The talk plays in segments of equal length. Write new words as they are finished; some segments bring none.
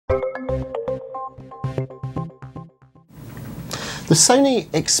The Sony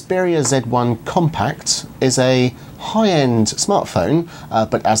Xperia Z1 Compact is a high-end smartphone,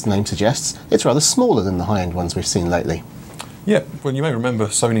 but as the name suggests, it's rather smaller than the high-end ones we've seen lately. Yeah, well, you may remember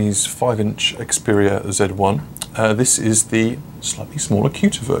Sony's 5-inch Xperia Z1. This is the slightly smaller,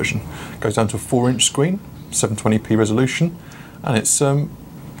 cuter version. It goes down to a 4-inch screen, 720p resolution, and it's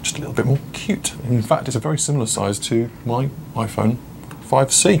just a little bit more cute. In fact, it's a very similar size to my iPhone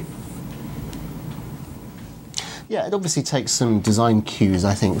 5C. Yeah, it obviously takes some design cues,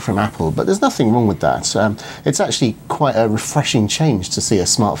 I think, from Apple, but there's nothing wrong with that. It's actually quite a refreshing change to see a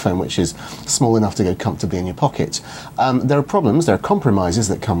smartphone which is small enough to go comfortably in your pocket. There are problems, there are compromises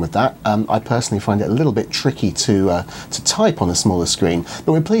that come with that. I personally find it a little bit tricky to type on a smaller screen,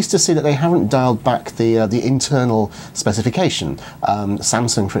 but we're pleased to see that they haven't dialed back the internal specification.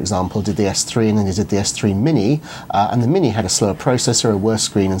 Samsung, for example, did the S3 and then they did the S3 Mini, and the Mini had a slower processor, a worse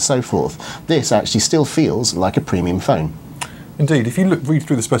screen and so forth. This actually still feels like a premium phone. Indeed, if you read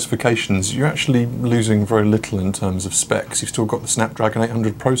through the specifications, you're actually losing very little in terms of specs. You've still got the Snapdragon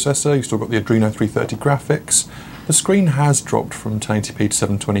 800 processor, you've still got the Adreno 330 graphics. The screen has dropped from 1080p to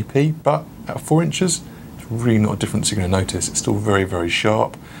 720p, but at 4 inches, it's really not a difference you're going to notice. It's still very, very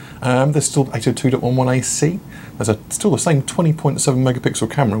sharp. There's still 802.11 AC. There's still the same 20.7 megapixel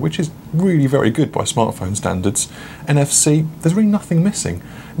camera, which is really very good by smartphone standards. NFC, there's really nothing missing.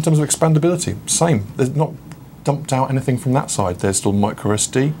 In terms of expandability, same. There's not dumped out anything from that side. There's still micro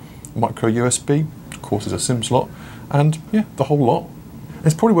SD, micro USB, of course there's a SIM slot, and yeah, the whole lot.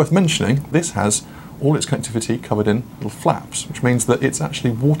 It's probably worth mentioning, this has all its connectivity covered in little flaps, which means that it's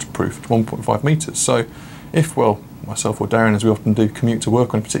actually waterproof to 1.5 metres. So if, well, myself or Darien, as we often do, commute to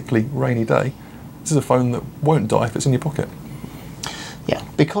work on a particularly rainy day, this is a phone that won't die if it's in your pocket. Yeah,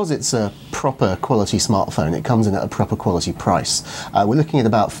 because it's a proper quality smartphone, it comes in at a proper quality price. We're looking at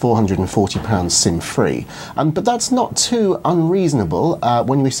about £440 SIM-free, but that's not too unreasonable.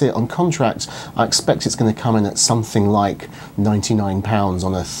 When we see it on contract, I expect it's going to come in at something like £99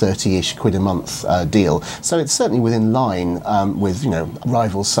 on a 30-ish quid a month deal. So it's certainly within line with,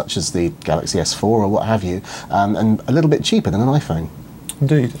 rivals such as the Galaxy S4 or what have you, and a little bit cheaper than an iPhone.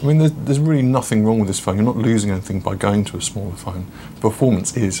 Indeed. I mean, there's really nothing wrong with this phone. You're not losing anything by going to a smaller phone. The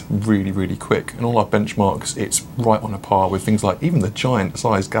performance is really, really quick. And all our benchmarks, it's right on a par with things like even the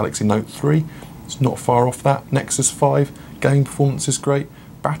giant-sized Galaxy Note 3. It's not far off that. Nexus 5, gaming performance is great.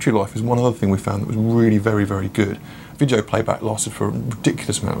 Battery life is one other thing we found that was really very, very good. Video playback lasted for a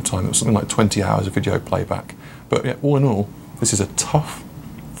ridiculous amount of time. It was something like 20 hours of video playback. But yeah, all in all, this is a tough,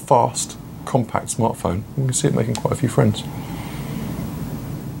 fast, compact smartphone. You can see it making quite a few friends.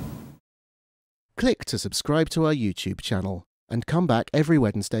 Click to subscribe to our YouTube channel and come back every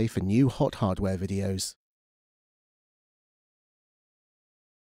Wednesday for new hot hardware videos.